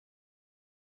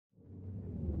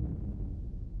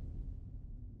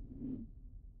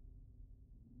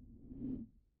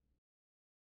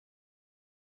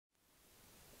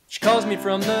She calls me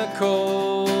from the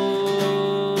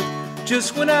cold,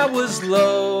 just when I was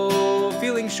low,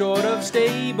 feeling short of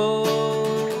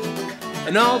stable,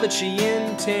 and all that she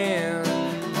intends,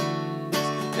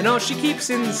 and all she keeps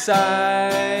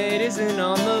inside isn't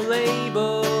on the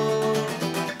label.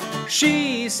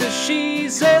 She says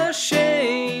she's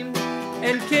ashamed,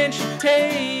 and can she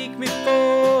take me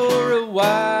for a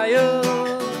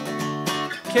while?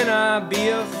 Can I be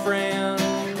a friend?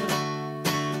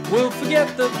 We'll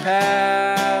forget the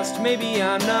past, maybe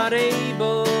I'm not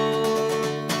able,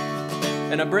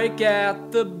 and I break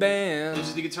at the band. This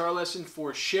is the guitar lesson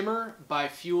for Shimmer by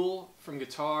Fuel from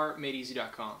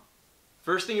GuitarMadeEZ.com.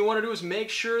 First thing you want to do is make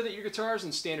sure that your guitar is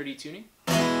in standard E tuning.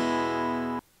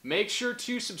 Make sure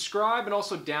to subscribe and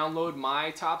also download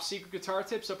my top secret guitar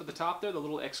tips up at the top there, the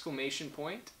little exclamation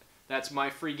point. That's my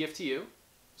free gift to you.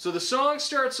 So the song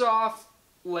starts off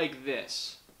like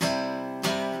this.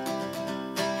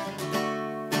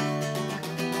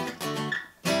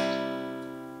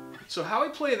 So how I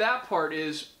play that part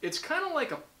is, it's kind of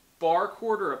like a bar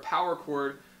chord or a power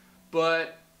chord,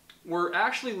 but we're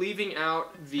actually leaving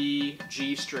out the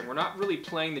G string. We're not really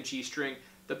playing the G string.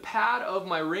 The pad of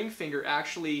my ring finger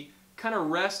actually kind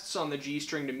of rests on the G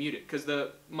string to mute it, because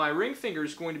my ring finger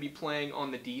is going to be playing on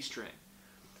the D string.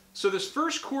 So this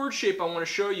first chord shape I want to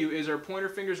show you is our pointer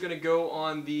finger is going to go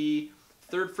on the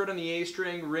 3rd fret on the A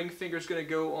string, ring finger is going to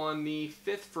go on the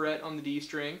 5th fret on the D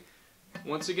string.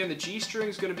 Once again, the G string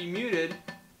is going to be muted,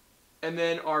 and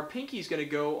then our pinky is going to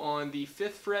go on the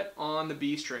 5th fret on the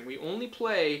B string. We only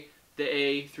play the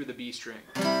A through the B string.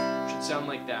 It should sound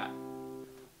like that.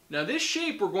 Now this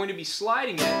shape, we're going to be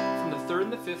sliding it from the 3rd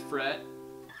and the 5th fret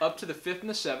up to the 5th and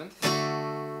the 7th,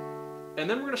 and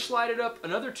then we're going to slide it up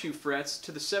another 2 frets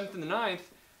to the 7th and the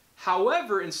 9th.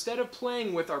 However, instead of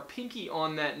playing with our pinky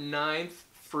on that 9th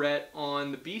fret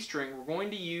on the B string, we're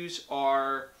going to use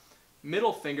our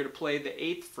middle finger to play the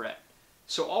 8th fret.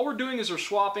 So all we're doing is we're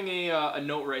swapping a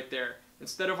note right there.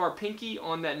 Instead of our pinky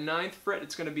on that 9th fret,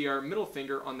 it's going to be our middle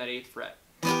finger on that 8th fret.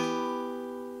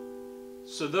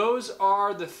 So those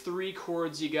are the 3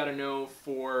 chords you got to know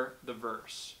for the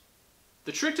verse.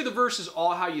 The trick to the verse is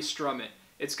all how you strum it.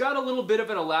 It's got a little bit of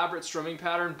an elaborate strumming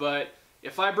pattern, but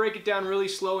if I break it down really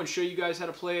slow and show you guys how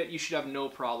to play it, you should have no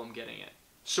problem getting it.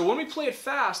 So when we play it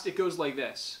fast, it goes like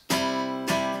this.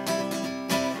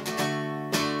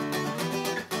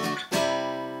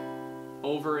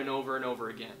 Over and over and over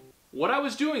again. What I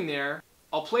was doing there,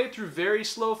 I'll play it through very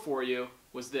slow for you,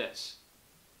 was this.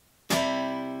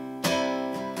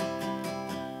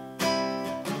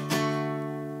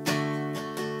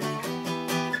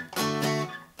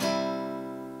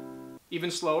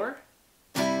 Even slower.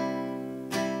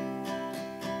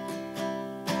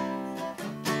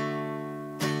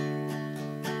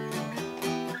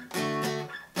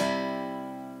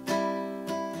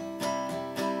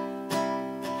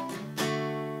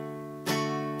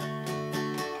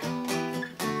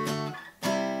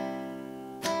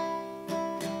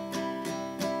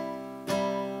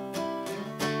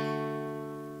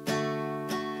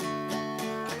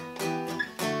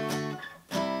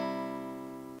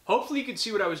 Hopefully you can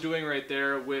see what I was doing right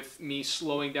there with me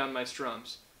slowing down my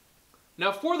strums.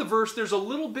 Now for the verse, there's a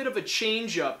little bit of a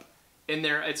change up in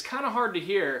there. It's kind of hard to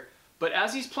hear, but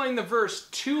as he's playing the verse,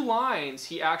 2 lines,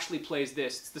 he actually plays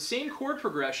this. It's the same chord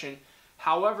progression,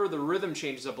 however the rhythm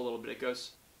changes up a little bit. It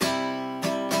goes...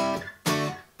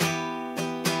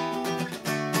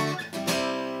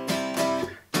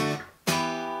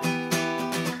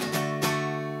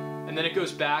 and then it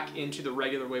goes back into the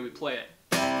regular way we play it.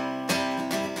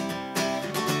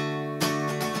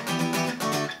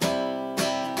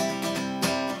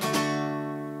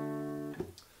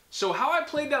 So how I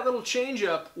played that little change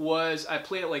up was I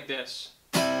play it like this.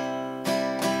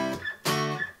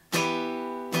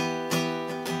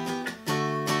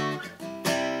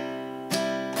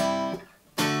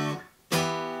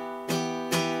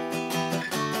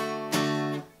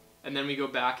 And then we go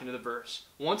back into the verse.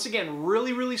 Once again,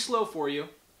 really, really slow for you.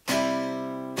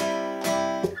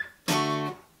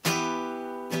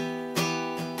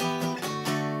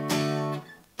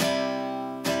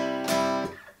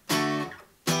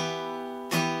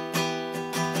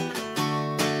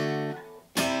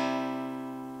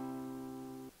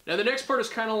 Now the next part is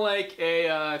kind of like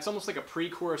it's almost like a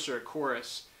pre-chorus or a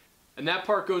chorus. And that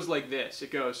part goes like this.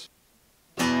 It goes...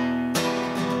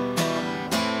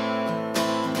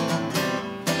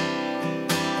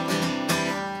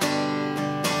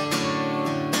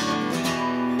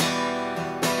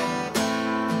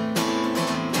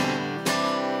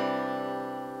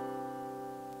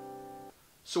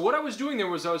 So what I was doing there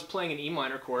was I was playing an E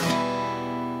minor chord,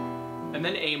 and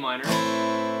then A minor,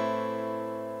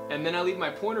 And then I leave my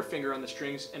pointer finger on the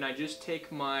strings, and I just take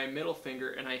my middle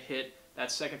finger and I hit that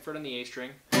 2nd fret on the A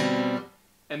string.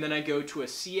 And then I go to a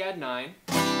C add 9,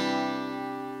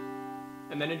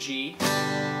 and then a G,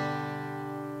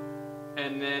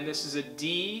 and then this is a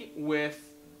D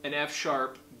with an F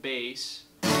sharp bass.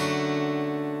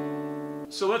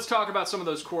 So let's talk about some of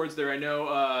those chords there. I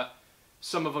know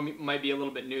some of them might be a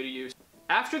little bit new to you.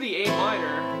 After the A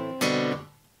minor,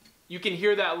 you can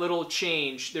hear that little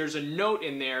change. There's a note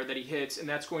in there that he hits, and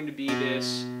that's going to be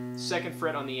this 2nd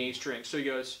fret on the A string. So he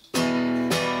goes,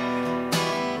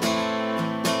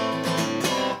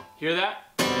 hear that?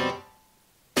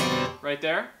 Right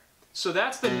there? So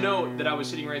that's the note that I was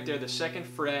hitting right there, the 2nd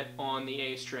fret on the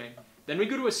A string. Then we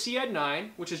go to a C add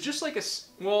 9, which is just like a,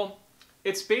 well,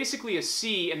 it's basically a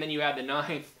C and then you add the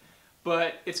 9th,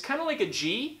 but it's kind of like a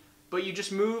G, but you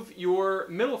just move your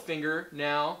middle finger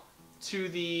now to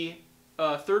the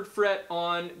 3rd fret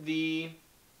on the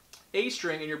A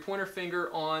string and your pointer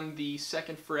finger on the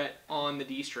 2nd fret on the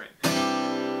D string.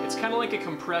 It's kind of like a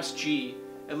compressed G,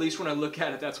 at least when I look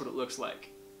at it, that's what it looks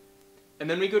like. And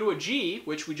then we go to a G,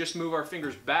 which we just move our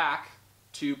fingers back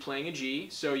to playing a G,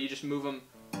 so you just move them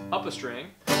up a string.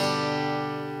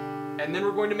 And then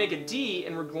we're going to make a D,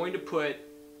 and we're going to put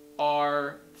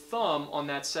our thumb on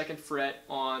that 2nd fret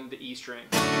on the E string.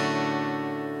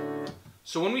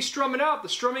 So when we strum it out, the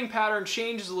strumming pattern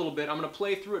changes a little bit. I'm going to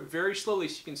play through it very slowly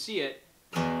so you can see it.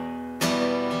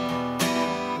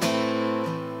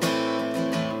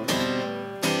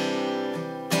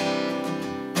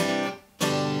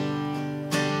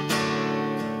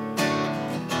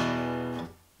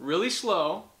 Really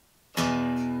slow.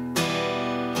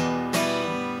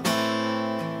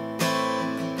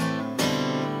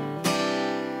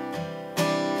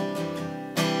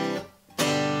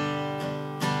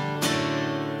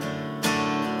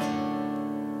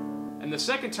 And the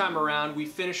second time around, we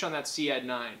finish on that C add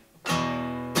 9.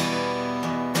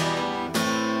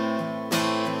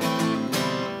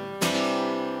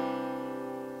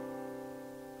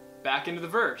 Back into the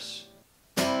verse.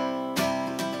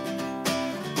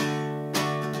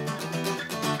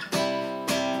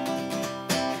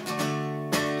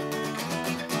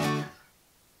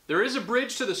 There is a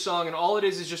bridge to the song, and all it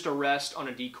is just a rest on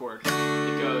a D chord.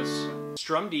 It goes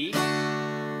strum D,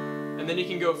 and then you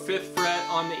can go 5th fret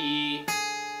on the E,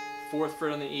 4th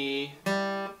fret on the E,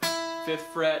 5th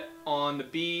fret on the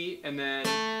B, and then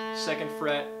 2nd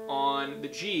fret on the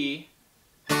G.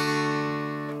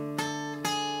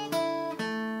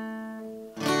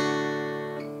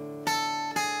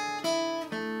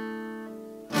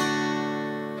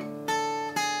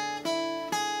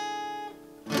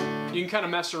 You can kind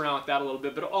of mess around with that a little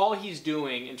bit, but all he's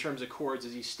doing in terms of chords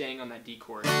is he's staying on that D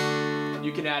chord.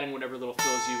 You can add in whatever little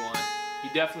fills you want. You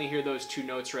definitely hear those two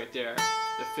notes right there,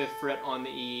 the 5th fret on the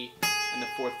E and the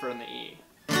 4th fret on the E.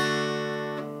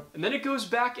 And then it goes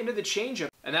back into the change-up,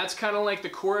 and that's kind of like the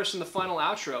chorus and the final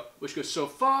outro, which goes so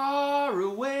far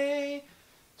away.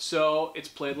 So it's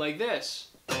played like this.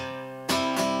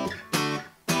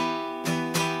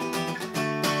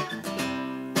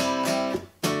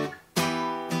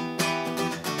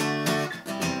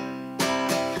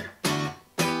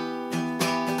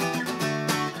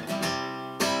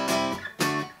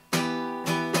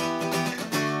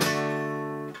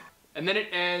 And then it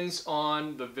ends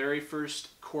on the very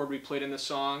first chord we played in the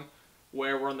song,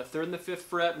 where we're on the 3rd and the 5th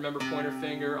fret. Remember, pointer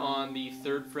finger on the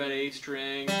 3rd fret A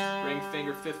string, ring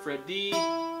finger 5th fret D,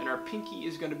 and our pinky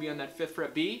is going to be on that 5th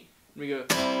fret B. And we go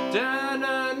da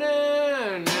na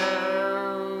na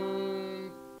na.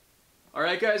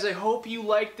 Alright guys, I hope you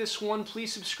liked this one.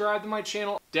 Please subscribe to my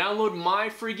channel. Download my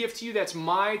free gift to you. That's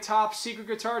my top secret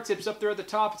guitar tips up there at the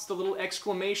top. It's the little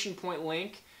exclamation point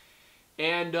link.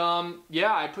 And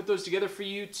yeah, I put those together for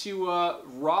you to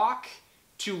rock,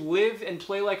 to live and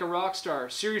play like a rock star.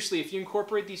 Seriously, if you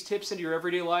incorporate these tips into your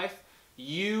everyday life,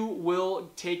 you will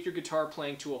take your guitar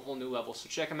playing to a whole new level. So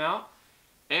check them out,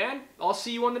 and I'll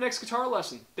see you on the next guitar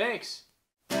lesson. Thanks.